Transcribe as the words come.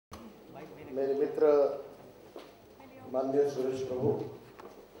मेरे मित्र माननीय सुरेश प्रभु,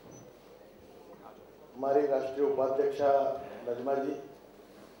 हमारी राष्ट्रीय उपाध्यक्षा नजमा जी,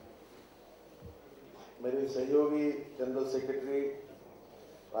 मेरी सहयोगी जनरल सेक्रेटरी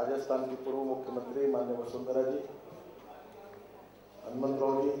राजस्थान की पूर्व मुख्यमंत्री माननीय वसुंधरा जी,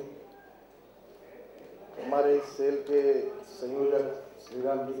 हनुमंतराव जी, हमारे इस सेल के संयोजक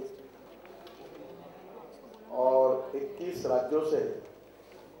श्रीराम जी और 21 राज्यों से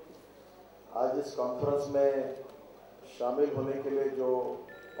आज इस कॉन्फ्रेंस में शामिल होने के लिए जो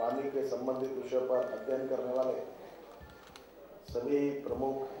पानी के संबंधित विषय पर अध्ययन करने वाले सभी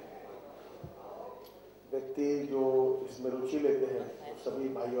प्रमुख व्यक्ति जो इसमें रुचि लेते हैं, सभी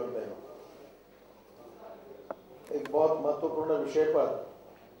भाई और बहनों, एक बहुत महत्वपूर्ण विषय पर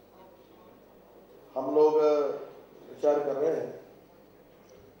हम लोग विचार कर रहे हैं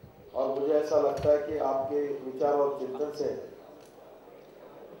और मुझे ऐसा लगता है कि आपके विचार और चिंतन से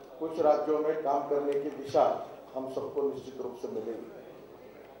कुछ राज्यों में काम करने की दिशा हम सबको निश्चित रूप से मिलेगी।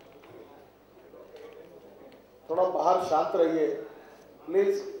 थोड़ा बाहर शांत रहिए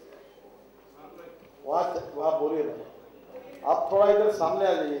प्लीज, वहां बोलिए ना, आप थोड़ा इधर सामने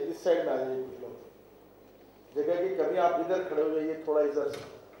आ जाइए, इस साइड में आ जाइए, कुछ लोग जगह की कमी, आप इधर खड़े हो जाइए, थोड़ा इधर से।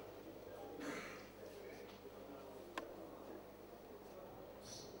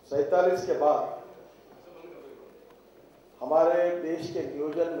 47 के बाद हमारे देश के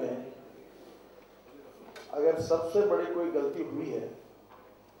नियोजन में अगर सबसे बड़ी कोई गलती हुई है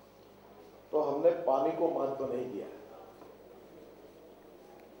तो हमने पानी को महत्व नहीं दिया।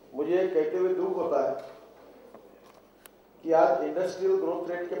 मुझे कहते हुए दुख होता है कि आज इंडस्ट्रियल ग्रोथ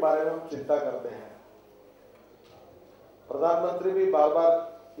रेट के बारे में हम चिंता करते हैं, प्रधानमंत्री भी बार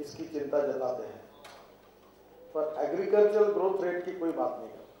बार इसकी चिंता जताते हैं, पर एग्रीकल्चरल ग्रोथ रेट की कोई बात नहीं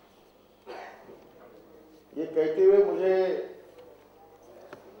करते। ये कहते हुए मुझे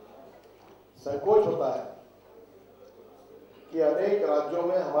संकोच होता है कि अनेक राज्यों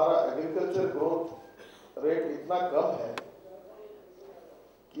में हमारा एग्रीकल्चर ग्रोथ रेट इतना कम है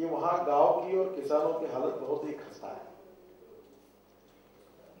कि वहां गांव की और किसानों की हालत बहुत ही खस्ता है।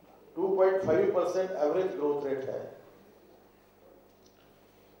 2.5% एवरेज ग्रोथ रेट है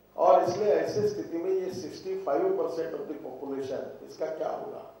और इसलिए ऐसी स्थिति में ये 65% ऑफ द पॉपुलेशन, इसका क्या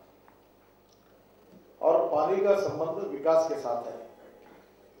होगा? और पानी का संबंध विकास के साथ है।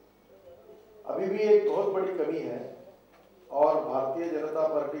 अभी भी एक बहुत बड़ी कमी है और भारतीय जनता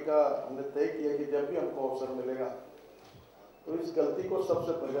पार्टी का हमने तय किया कि जब भी हमको अवसर मिलेगा तो इस गलती को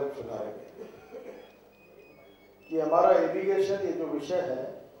सबसे पहले हम सुधारेंगे कि हमारा इरिगेशन, ये जो विषय है,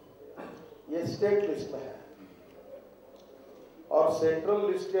 ये स्टेट लिस्ट में है और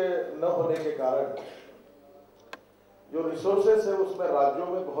सेंट्रल लिस्ट के न होने के कारण जो रिसोर्सेस है उसमें राज्यों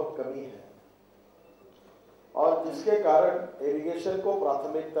में बहुत कमी है और जिसके कारण इरिगेशन को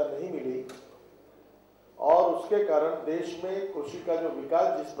प्राथमिकता नहीं मिली और उसके कारण देश में कृषि का जो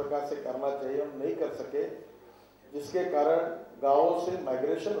विकास जिस प्रकार से करना चाहिए हम नहीं कर सके, जिसके कारण गांवों से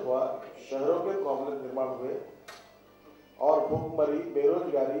माइग्रेशन हुआ, शहरों के प्रॉब्लम निर्माण हुए और भूखमरी,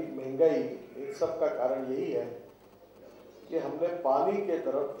 बेरोजगारी, महंगाई, इन सब का कारण यही है कि हमने पानी के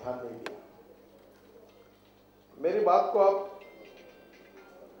तरफ ध्यान नहीं दिया। मेरी बात को आप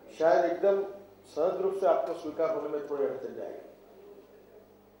शायद एकदम सहज रूप से आपको स्वीकार होने में थोड़ी अड़चन जाएगी,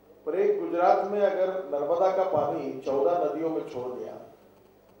 पर एक गुजरात में अगर नर्मदा का पानी 14 नदियों में छोड़ दिया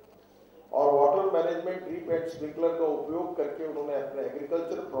और water management drip and sprinkler का उपयोग करके उन्होंने अपने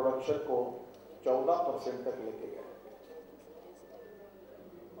एग्रीकल्चर प्रोडक्शन को 14% तक लेके गए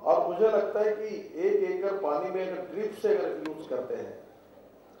और मुझे लगता है कि 1 एकड़ पानी में अगर ड्रिप से अगर यूज करते हैं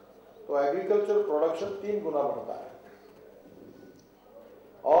तो एग्रीकल्चर प्रोडक्शन 3 गुना बढ़ता है।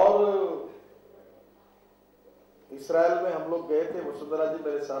 और इस्राएल में हम लोग गए थे, वसुंधरा जी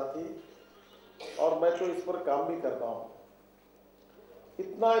मेरे साथ थी और मैं तो इस पर काम भी करता हूं।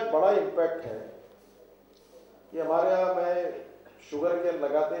 इतना एक बड़ा इम्पैक्ट है कि हमारे यहाँ मैं शुगर केन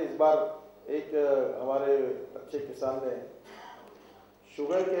लगाते, इस बार एक हमारे अच्छे किसान ने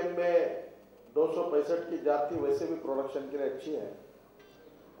शुगर केन में 265 की जात थी, वैसे भी प्रोडक्शन के लिए अच्छी है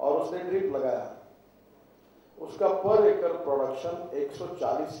और उसने ड्रिप लगाया, उसका पर एकड़ प्रोडक्शन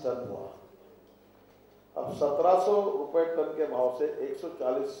 140 टन हुआ। अब 1700 रुपए टन के भाव से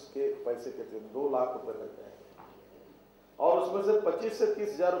 140 के पैसे के 2 लाख रुपए लग जाएंगे और उसमें से 25 से 30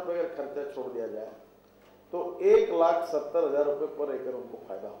 हजार रुपए का खर्चा छोड़ दिया जाए तो 1,70,000 रुपए पर एकड़ उनको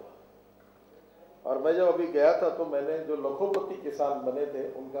फायदा हुआ। और मैं जब अभी गया था तो मैंने जो लखोपति किसान बने थे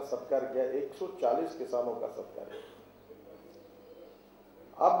उनका सत्कार किया, 140 किसानों का सत्कार किया।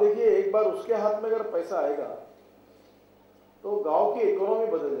 आप देखिए, एक बार उसके हाथ में अगर पैसा आएगा तो गांव की इकोनॉमी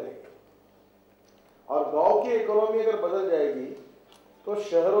बदल जाएगी और गांव की इकोनॉमी अगर बदल जाएगी तो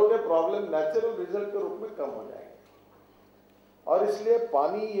शहरों के प्रॉब्लम नेचुरल रिजल्ट के रूप में कम हो जाएंगे। और इसलिए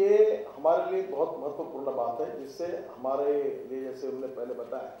पानी ये हमारे लिए बहुत महत्वपूर्ण बात है, जिससे हमारे लिए, जैसे हमने पहले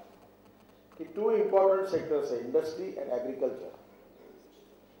बताया कि 2 इंपॉर्टेंट सेक्टर्स है, इंडस्ट्री एंड एग्रीकल्चर।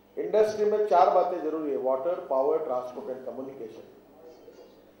 इंडस्ट्री में 4 बातें जरूरी है, water, power, transport and communication.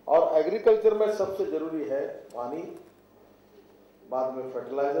 और एग्रीकल्चर में सबसे जरूरी है पानी, बाद में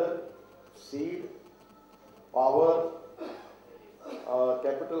fertiliser, seed, power,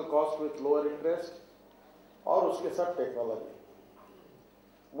 capital cost with lower interest और उसके साथ टेक्नोलॉजी।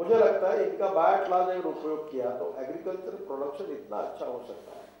 मुझे लगता है इनका बायोट्लाज अगर उपयोग किया तो एग्रीकल्चर प्रोडक्शन इतना अच्छा हो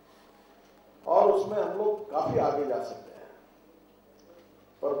सकता है और उसमें हम लोग काफी आगे जा सकते हैं।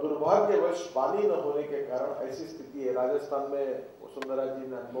 पर दुर्भाग्यवश पानी न होने के कारण ऐसी स्थिति है। राजस्थान में वसुंधरा जी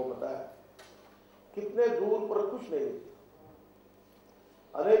ने अनुभव बताया, कितने दूर पर कुछ नहीं।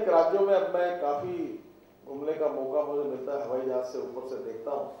 अनेक राज्यों में अब मैं काफी घूमने का मौका मुझे मिलता है, हवाई जहाज से ऊपर से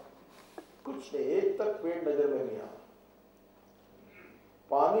देखता हूं, कुछ नहीं, एक तक पेड़ नजर में नहीं आता।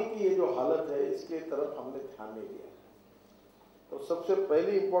 पानी की ये जो हालत है, इसके तरफ हमने ध्यान नहीं दिया। तो सबसे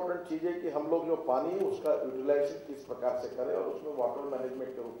पहली इंपॉर्टेंट चीज है कि हम लोग जो पानी है उसका यूटिलाइजेशन किस प्रकार से करें और उसमें वाटर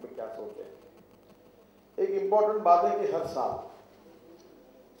मैनेजमेंट के रूप में क्या सोचें। एक इंपॉर्टेंट बात है कि हर साल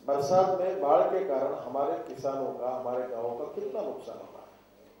बरसात में बाढ़ के कारण हमारे किसानों का, हमारे गांवों का कितना नुकसान होता है।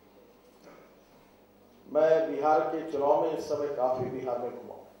 मैं बिहार के चुनाव में इस समय काफी बिहार में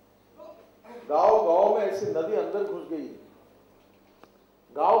घुमा, गांव गांव में ऐसी नदी अंदर घुस गई,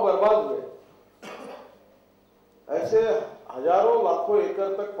 गांव बर्बाद हुए, ऐसे हजारों लाखों एकड़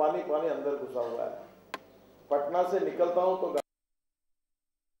तक पानी पानी अंदर घुसा हुआ है। पटना से निकलता हूं तो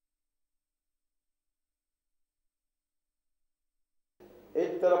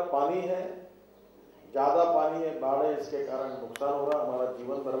एक तरफ पानी है, ज्यादा पानी है, बाढ़ है, इसके कारण नुकसान हो रहा है, हमारा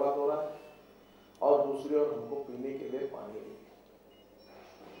जीवन बर्बाद हो रहा है, और दूसरी ओर हमको पीने के लिए पानी नहीं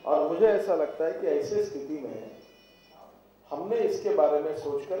है। और मुझे ऐसा लगता है कि ऐसी स्थिति में हमने इसके बारे में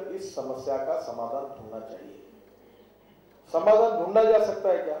सोचकर इस समस्या का समाधान ढूंढना चाहिए। समाधान ढूंढा जा सकता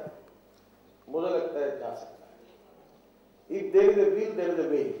है क्या? मुझे लगता है जा सकता है। If there is a will, there is a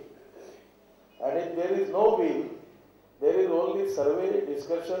way, and if there is no will, there is only survey,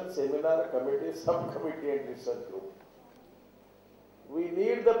 discussion, seminar, committee, सब committee and research group. We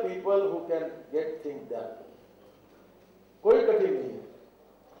need the people who can get things done. कोई कठिन नहीं है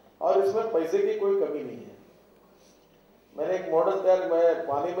और इसमें पैसे की कोई कमी नहीं है। मैंने एक मॉडल तैयार, मैं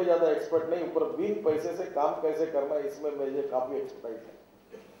पानी में ज्यादा एक्सपर्ट नहीं, ऊपर बिन पैसे से काम कैसे करना है इसमें मुझे काफी एक्सपर्टाइज है।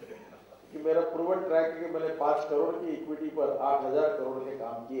 कि मेरा प्रूवन ट्रैक है कि मैंने 5 करोड़ की इक्विटी पर 8,000 करोड़ के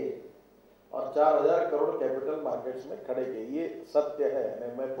काम किए और 4,000 करोड़ कैपिटल मार्केट्स में खड़े किए। ये सत्य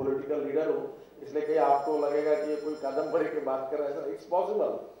है। मैं पॉलिटिकल लीडर हूं, इसलिए कहीं आपको लगेगा कि ये कोई कादम्बरी की बात कर रहा है, ऐसा इट्स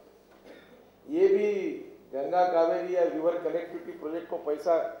पॉसिबल। ये भी गंगा कावेरी या रिवर कनेक्टिविटी प्रोजेक्ट को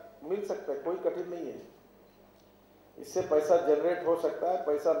पैसा मिल सकता है, कोई कठिन नहीं है। इससे पैसा जनरेट हो सकता है,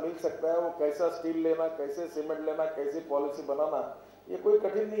 पैसा मिल सकता है। वो कैसा स्टील लेना, कैसे सीमेंट लेना, कैसी पॉलिसी बनाना, ये कोई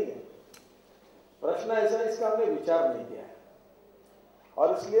कठिन नहीं है। प्रश्न ऐसा है, इसका हमने विचार नहीं किया है।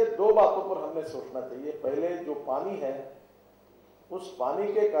 और इसलिए 2 बातों पर हमने सोचना चाहिए। पहले जो पानी है, उस पानी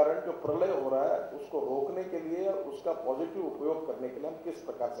के कारण जो प्रलय हो रहा है उसको रोकने के लिए और उसका पॉजिटिव उपयोग करने के लिए हम किस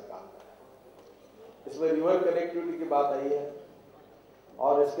प्रकार से काम करें। इसमें रिवर कनेक्टिविटी की बात आई है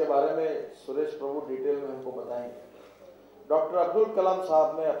और इसके बारे में सुरेश प्रभु डिटेल में हमको बताएंगे। डॉक्टर अब्दुल कलाम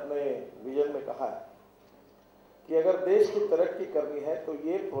साहब ने अपने विजन में कहा है कि अगर देश की तरक्की करनी है तो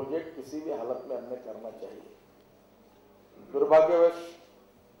ये प्रोजेक्ट किसी भी हालत में हमने करना चाहिए। दुर्भाग्यवश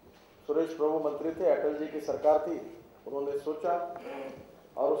सुरेश प्रभु मंत्री थे, अटल जी की सरकार थी, उन्होंने सोचा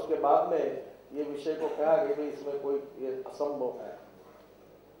और उसके बाद में ये विषय को कहा कि भाई इसमें कोई ये असंभव है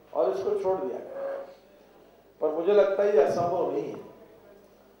और इसको छोड़ दिया गया। पर मुझे लगता है ये असंभव नहीं है।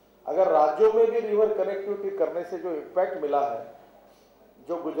 अगर राज्यों में भी रिवर कनेक्टिविटी करने से जो इम्पैक्ट मिला है,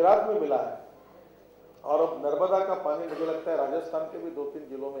 जो गुजरात में मिला है, और अब नर्मदा का पानी मुझे लगता है राजस्थान के भी 2-3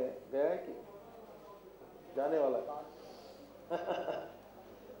 जिलों में गया है कि जाने वाला है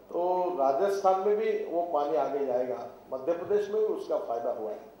तो राजस्थान में भी वो पानी आगे जाएगा, मध्य प्रदेश में भी उसका फायदा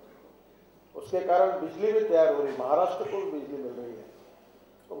हुआ है। उसके कारण बिजली भी तैयार हो रही, महाराष्ट्र को भी बिजली मिल रही है।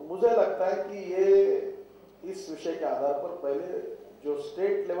 तो मुझे लगता है कि ये इस विषय के आधार पर पहले जो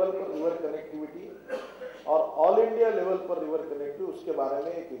स्टेट लेवल पर रिवर कनेक्टिविटी और ऑल इंडिया लेवल पर रिवर कनेक्टिविटी, उसके बारे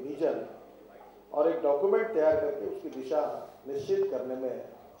में एक विजन और एक डॉक्यूमेंट तैयार करके उसकी दिशा निश्चित करने में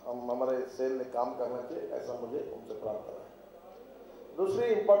हमारे सेल ने काम करना चाहिए, ऐसा मुझे उनसे प्राप्त है। दूसरी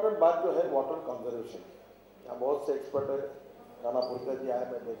इंपॉर्टेंट बात जो है वाटर कंजर्वेशन, यहाँ बहुत से एक्सपर्ट है, खानापुर जी आए,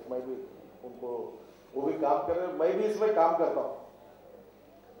 मैं भी उनको, वो भी काम कर रहे हैं, मैं भी इसमें काम करता हूँ।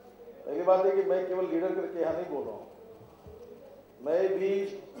 पहली बात है कि मैं केवल लीडर करके यहाँ नहीं बोल रहा हूँ, मैं भी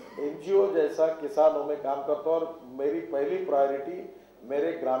एनजीओ जैसा किसानों में काम करता हूँ और मेरी पहली प्रायोरिटी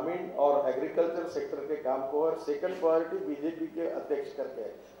मेरे ग्रामीण और एग्रीकल्चर सेक्टर के काम को और सेकंड प्रायोरिटी बीजेपी के अध्यक्ष करके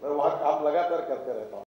है। मैं वहाँ काम लगातार करते रहता हूँ।